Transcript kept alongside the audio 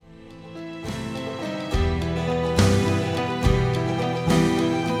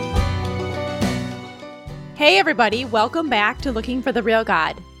Hey everybody, welcome back to Looking for the Real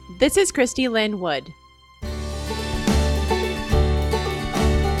God. This is Christy Lynn Wood.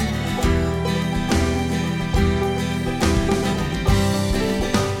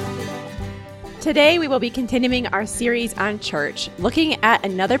 Today we will be continuing our series on church, looking at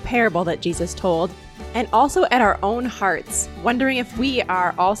another parable that Jesus told, and also at our own hearts, wondering if we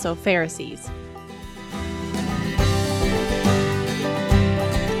are also Pharisees.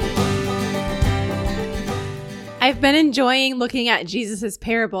 I've been enjoying looking at Jesus'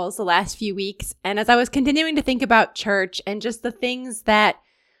 parables the last few weeks, and as I was continuing to think about church and just the things that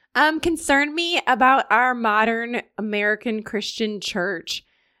concern me about our modern American Christian church,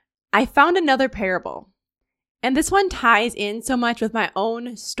 I found another parable. And this one ties in so much with my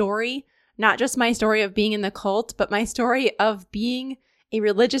own story, not just my story of being in the cult, but my story of being a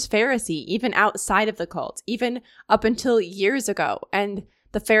religious Pharisee, even outside of the cult, even up until years ago. And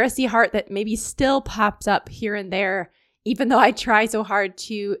the Pharisee heart that maybe still pops up here and there, even though I try so hard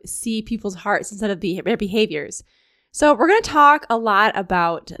to see people's hearts instead of their behaviors. So we're going to talk a lot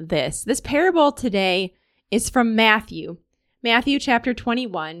about this. This parable today is from Matthew chapter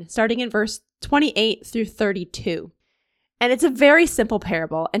 21, starting in verse 28 through 32. And it's a very simple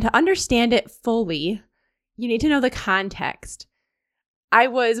parable. And to understand it fully, you need to know the context. I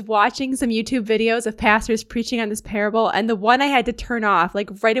was watching some YouTube videos of pastors preaching on this parable, and the one I had to turn off like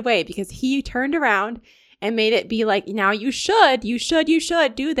right away because he turned around and made it be like, now you should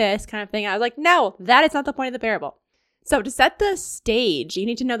do this kind of thing. I was like, no, that is not the point of the parable. So to set the stage, you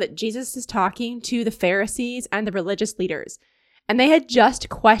need to know that Jesus is talking to the Pharisees and the religious leaders, and they had just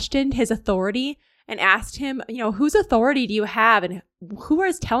questioned his authority and asked him, whose authority do you have, and who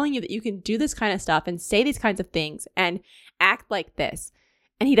is telling you that you can do this kind of stuff and say these kinds of things and act like this?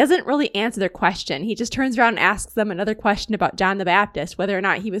 And he doesn't really answer their question. He just turns around and asks them another question about John the Baptist, whether or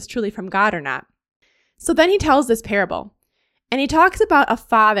not he was truly from God or not. So then he tells this parable, and he talks about a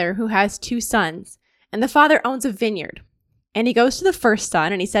father who has two sons, and the father owns a vineyard. And he goes to the first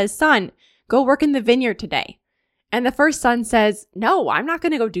son and he says, "Son, go work in the vineyard today." And the first son says, "No, I'm not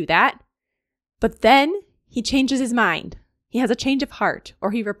going to go do that." But then he changes his mind. He has a change of heart, or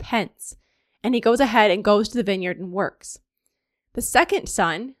he repents, and he goes ahead and goes to the vineyard and works. The second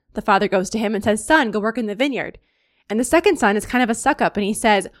son, the father goes to him and says, "Son, go work in the vineyard." And the second son is kind of a suck-up, and he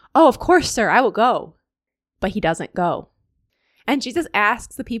says, "Oh, of course, sir, I will go." But he doesn't go. And Jesus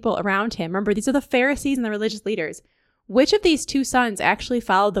asks the people around him, remember, these are the Pharisees and the religious leaders, which of these two sons actually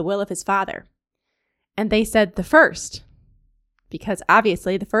followed the will of his father? And they said the first, because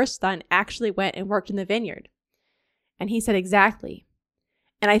obviously the first son actually went and worked in the vineyard. And he said, exactly.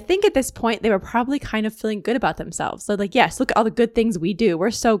 And I think at this point, they were probably kind of feeling good about themselves. So like, yes, look at all the good things we do. We're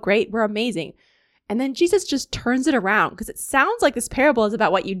so great. We're amazing. And then Jesus just turns it around because it sounds like this parable is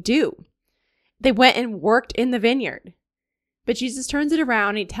about what you do. They went and worked in the vineyard. But Jesus turns it around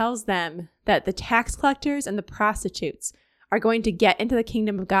and he tells them that the tax collectors and the prostitutes are going to get into the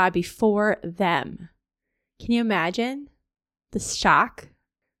kingdom of God before them. Can you imagine the shock,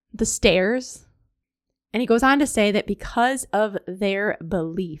 the stares? And he goes on to say that because of their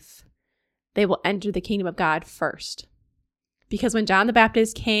belief, they will enter the kingdom of God first. Because when John the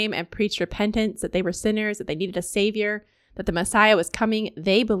Baptist came and preached repentance, that they were sinners, that they needed a savior, that the Messiah was coming,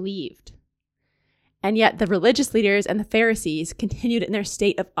 they believed. And yet the religious leaders and the Pharisees continued in their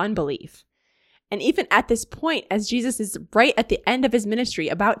state of unbelief. And even at this point, as Jesus is right at the end of his ministry,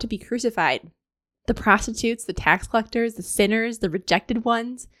 about to be crucified, the prostitutes, the tax collectors, the sinners, the rejected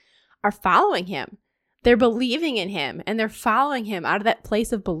ones are following him. They're believing in him, and they're following him out of that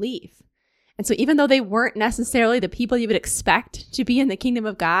place of belief. And so even though they weren't necessarily the people you would expect to be in the kingdom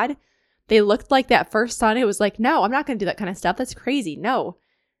of God, they looked like that first son who was like, no, I'm not going to do that kind of stuff. That's crazy. No.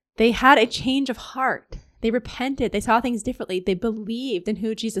 They had a change of heart. They repented. They saw things differently. They believed in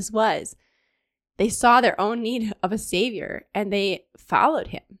who Jesus was. They saw their own need of a savior, and they followed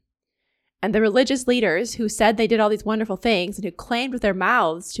him. And the religious leaders who said they did all these wonderful things and who claimed with their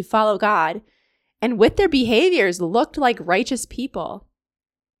mouths to follow God and with their behaviors looked like righteous people,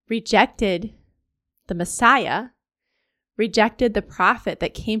 rejected the Messiah, rejected the prophet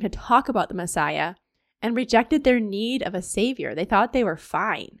that came to talk about the Messiah, and rejected their need of a savior. They thought they were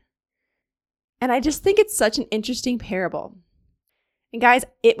fine. And I just think it's such an interesting parable. And guys,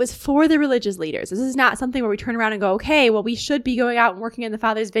 it was for the religious leaders. This is not something where we turn around and go, okay, well, we should be going out and working in the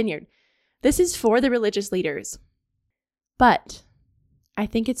Father's vineyard. This is for the religious leaders. But I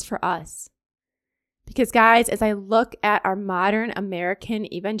think it's for us. Because guys, as I look at our modern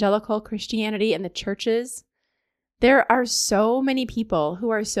American evangelical Christianity and the churches, there are so many people who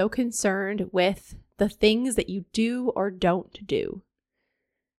are so concerned with the things that you do or don't do.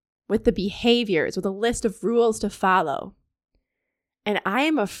 with the behaviors, with a list of rules to follow. And I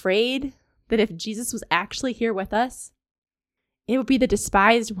am afraid that if Jesus was actually here with us, it would be the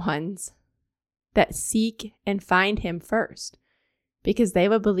despised ones that seek and find him first, because they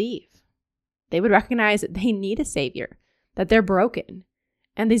would believe. They would recognize that they need a savior, that they're broken.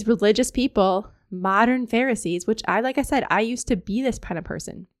 And these religious people, modern Pharisees, which like I said, I used to be this kind of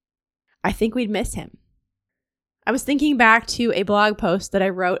person. I think we'd miss him. I was thinking back to a blog post that I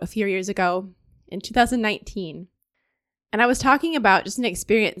wrote a few years ago in 2019. And I was talking about just an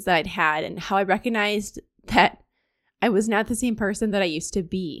experience that I'd had and how I recognized that I was not the same person that I used to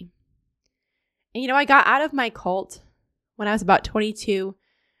be. And I got out of my cult when I was about 22,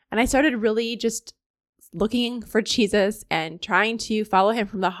 and I started really just looking for Jesus and trying to follow him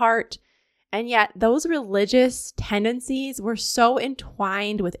from the heart. And yet those religious tendencies were so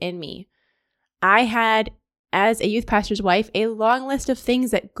entwined within me. I had, as a youth pastor's wife, a long list of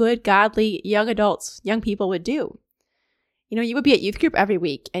things that good, godly, young adults, young people would do. You would be at youth group every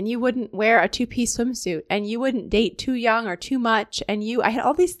week, and you wouldn't wear a 2-piece swimsuit, and you wouldn't date too young or too much. And I had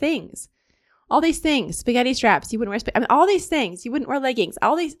all these things, spaghetti straps. You wouldn't wear, all these things. You wouldn't wear leggings,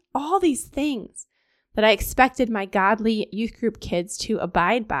 all these things that I expected my godly youth group kids to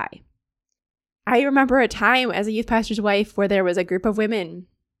abide by. I remember a time as a youth pastor's wife where there was a group of women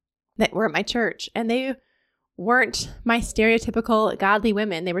that were at my church, and they weren't my stereotypical godly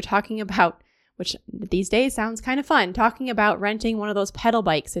women. They were talking about, which these days sounds kind of fun, talking about renting one of those pedal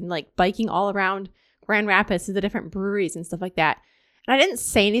bikes and biking all around Grand Rapids to the different breweries and stuff like that. And I didn't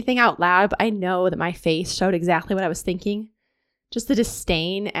say anything out loud, but I know that my face showed exactly what I was thinking. Just the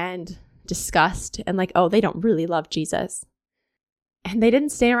disdain and disgust and they don't really love Jesus. And they didn't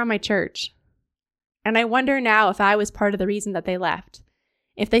stay around my church. And I wonder now if I was part of the reason that they left,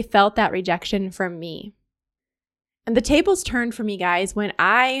 if they felt that rejection from me. And the tables turned for me, guys, when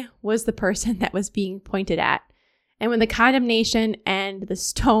I was the person that was being pointed at, and when the condemnation and the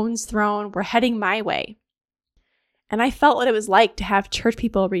stones thrown were heading my way. And I felt what it was like to have church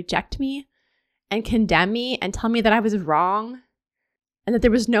people reject me and condemn me and tell me that I was wrong and that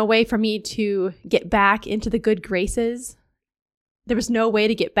there was no way for me to get back into the good graces. There was no way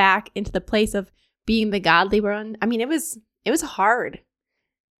to get back into the place of being the godly one. It was hard.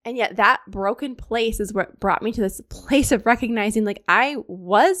 And yet that broken place is what brought me to this place of recognizing I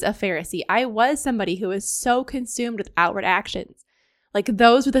was a Pharisee. I was somebody who was so consumed with outward actions.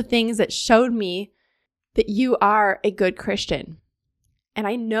 Those were the things that showed me that you are a good Christian. And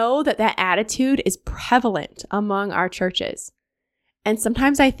I know that attitude is prevalent among our churches. And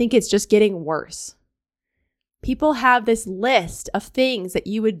sometimes I think it's just getting worse. People have this list of things that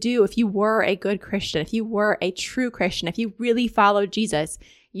you would do if you were a good Christian, if you were a true Christian, if you really followed Jesus.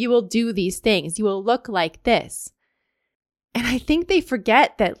 You will do these things. You will look like this. And I think they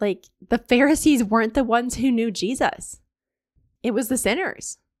forget that the Pharisees weren't the ones who knew Jesus. It was the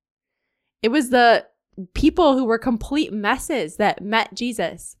sinners. It was the people who were complete messes that met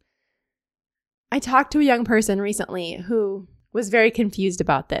Jesus. I talked to a young person recently who was very confused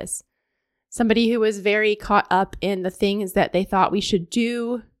about this. Somebody who was very caught up in the things that they thought we should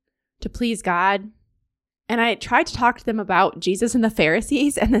do to please God. And I tried to talk to them about Jesus and the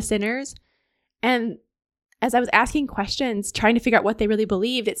Pharisees and the sinners. And as I was asking questions, trying to figure out what they really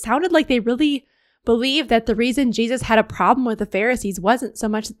believed, it sounded like they really believed that the reason Jesus had a problem with the Pharisees wasn't so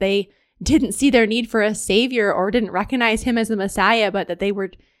much that they didn't see their need for a savior or didn't recognize him as the Messiah, but that they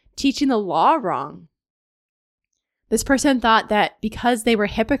were teaching the law wrong. This person thought that because they were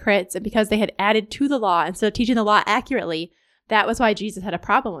hypocrites and because they had added to the law instead of teaching the law accurately, that was why Jesus had a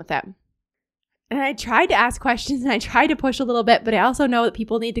problem with them. And I tried to ask questions and I tried to push a little bit, but I also know that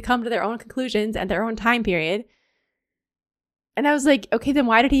people need to come to their own conclusions at their own time period. And I was like, okay, then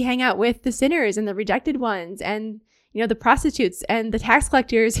why did he hang out with the sinners and the rejected ones and, the prostitutes and the tax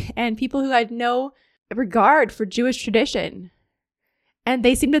collectors and people who had no regard for Jewish tradition? And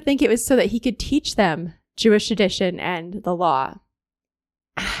they seemed to think it was so that he could teach them Jewish tradition and the law.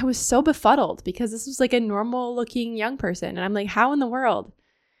 I was so befuddled because this was a normal looking young person. And I'm like, how in the world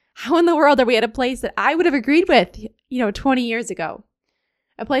are we at a place that I would have agreed with, 20 years ago?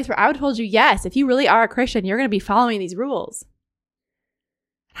 A place where I would have told you, yes, if you really are a Christian, you're going to be following these rules.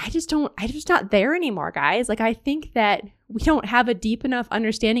 I'm just not there anymore, guys. I think that we don't have a deep enough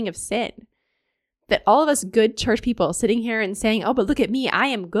understanding of sin. That all of us good church people sitting here and saying, oh, but look at me, I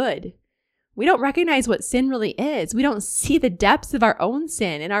am good. We don't recognize what sin really is. We don't see the depths of our own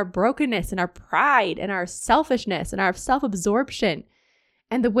sin and our brokenness and our pride and our selfishness and our self-absorption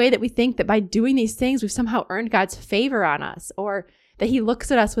and the way that we think that by doing these things, we've somehow earned God's favor on us or that he looks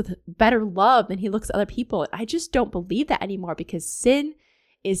at us with better love than he looks at other people. I just don't believe that anymore because sin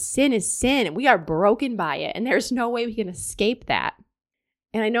is sin, and we are broken by it, and there's no way we can escape that.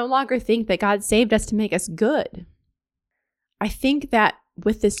 And I no longer think that God saved us to make us good. I think that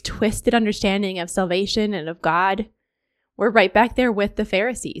with this twisted understanding of salvation and of God, we're right back there with the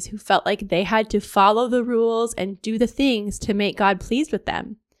Pharisees who felt like they had to follow the rules and do the things to make God pleased with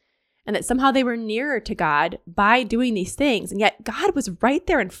them. And that somehow they were nearer to God by doing these things. And yet God was right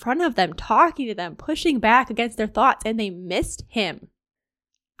there in front of them, talking to them, pushing back against their thoughts, and they missed him.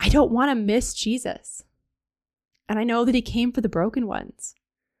 I don't want to miss Jesus. And I know that he came for the broken ones.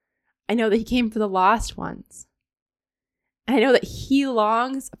 I know that he came for the lost ones. And I know that he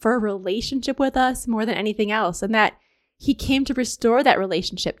longs for a relationship with us more than anything else, and that he came to restore that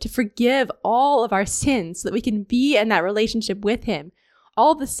relationship, to forgive all of our sins so that we can be in that relationship with him.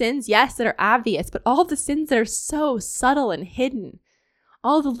 All the sins, yes, that are obvious, but all the sins that are so subtle and hidden.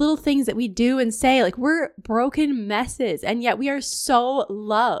 All the little things that we do and say, like we're broken messes, and yet we are so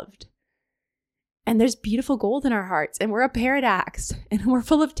loved. And there's beautiful gold in our hearts, and we're a paradox, and we're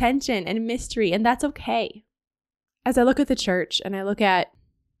full of tension and mystery, and that's okay. As I look at the church and I look at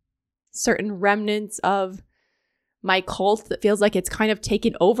certain remnants of my cult that feels like it's kind of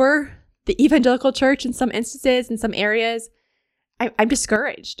taken over the evangelical church in some instances, in some areas, I'm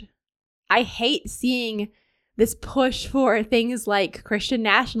discouraged. I hate seeing this push for things like Christian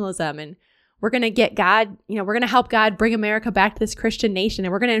nationalism, and we're going to get God, we're going to help God bring America back to this Christian nation,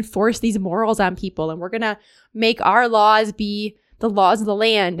 and we're going to enforce these morals on people, and we're going to make our laws be the laws of the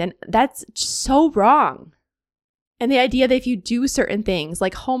land. And that's so wrong. And the idea that if you do certain things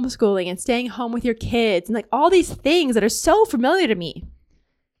like homeschooling and staying home with your kids and like all these things that are so familiar to me,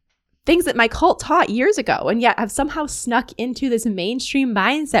 things that my cult taught years ago, and yet have somehow snuck into this mainstream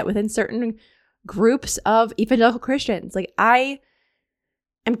mindset within certain groups of evangelical Christians. Like I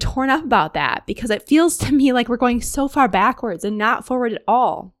am torn up about that because it feels to me like we're going so far backwards and not forward at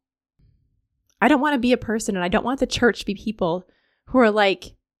all. I don't want to be a person, and I don't want the church to be people who are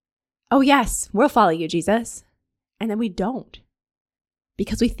like, oh yes, we'll follow you, Jesus. And then we don't,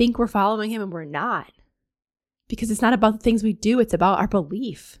 because we think we're following him and we're not. Because it's not about the things we do, it's about our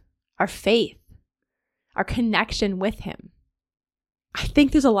belief, our faith, our connection with him. I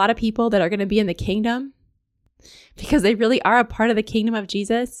think there's a lot of people that are going to be in the kingdom because they really are a part of the kingdom of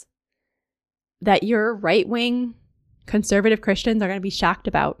Jesus that your right-wing conservative Christians are going to be shocked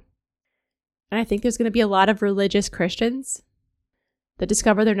about. And I think there's going to be a lot of religious Christians that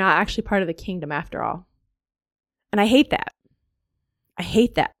discover they're not actually part of the kingdom after all. And I hate that. I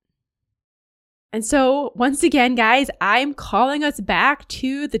hate that. And so once again, guys, I'm calling us back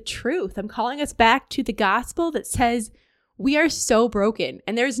to the truth. I'm calling us back to the gospel that says we are so broken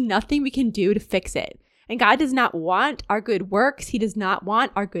and there's nothing we can do to fix it. And God does not want our good works. He does not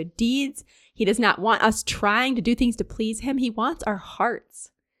want our good deeds. He does not want us trying to do things to please him. He wants our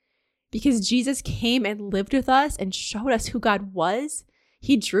hearts. Because Jesus came and lived with us and showed us who God was.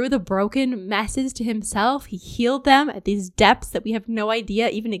 He drew the broken messes to himself. He healed them at these depths that we have no idea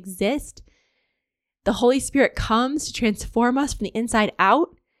even exist. The Holy Spirit comes to transform us from the inside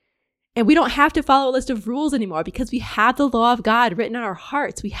out. And we don't have to follow a list of rules anymore because we have the law of God written on our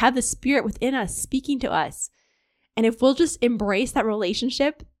hearts. We have the Spirit within us speaking to us. And if we'll just embrace that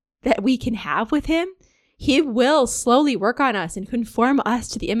relationship that we can have with him, he will slowly work on us and conform us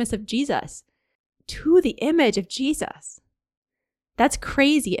to the image of Jesus. To the image of Jesus. That's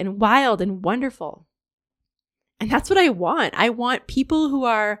crazy and wild and wonderful. And that's what I want. I want people who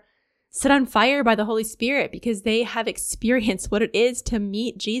are set on fire by the Holy Spirit because they have experienced what it is to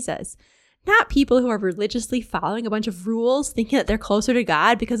meet Jesus. Not people who are religiously following a bunch of rules, thinking that they're closer to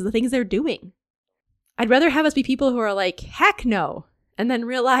God because of the things they're doing. I'd rather have us be people who are like, heck no, and then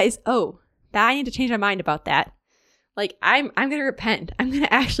realize, oh, I need to change my mind about that. Like, I'm going to repent. I'm going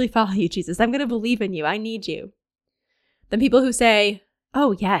to actually follow you, Jesus. I'm going to believe in you. I need you. Than people who say,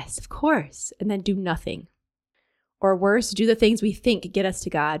 oh, yes, of course, and then do nothing. Or worse, do the things we think get us to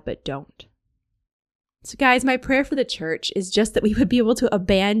God, but don't. So guys, my prayer for the church is just that we would be able to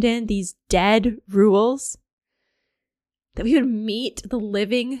abandon these dead rules, that we would meet the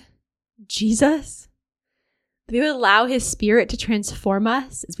living Jesus, that we would allow his Spirit to transform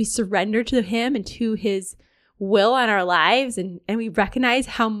us as we surrender to him and to his will on our lives, and we recognize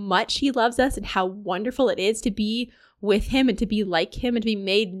how much he loves us and how wonderful it is to be with him and to be like him and to be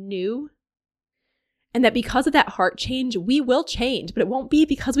made new. And that because of that heart change, we will change, but it won't be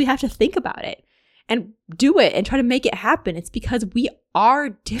because we have to think about it and do it and try to make it happen. It's because we are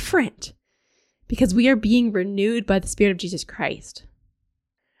different, because we are being renewed by the Spirit of Jesus Christ.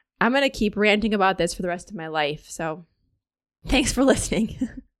 I'm going to keep ranting about this for the rest of my life, so thanks for listening.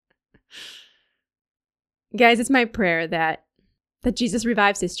 Guys, it's my prayer that that Jesus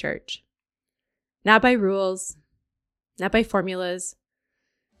revives his church. Not by rules, not by formulas,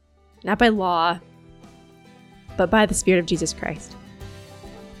 not by law, but by the Spirit of Jesus Christ.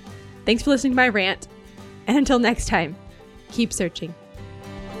 Thanks for listening to my rant, and until next time, keep searching.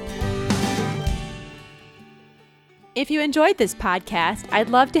 If you enjoyed this podcast, I'd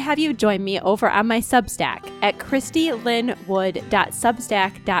love to have you join me over on my Substack at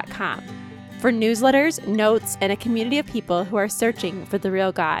christylinwood.substack.com for newsletters, notes, and a community of people who are searching for the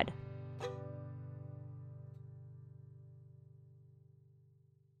real God.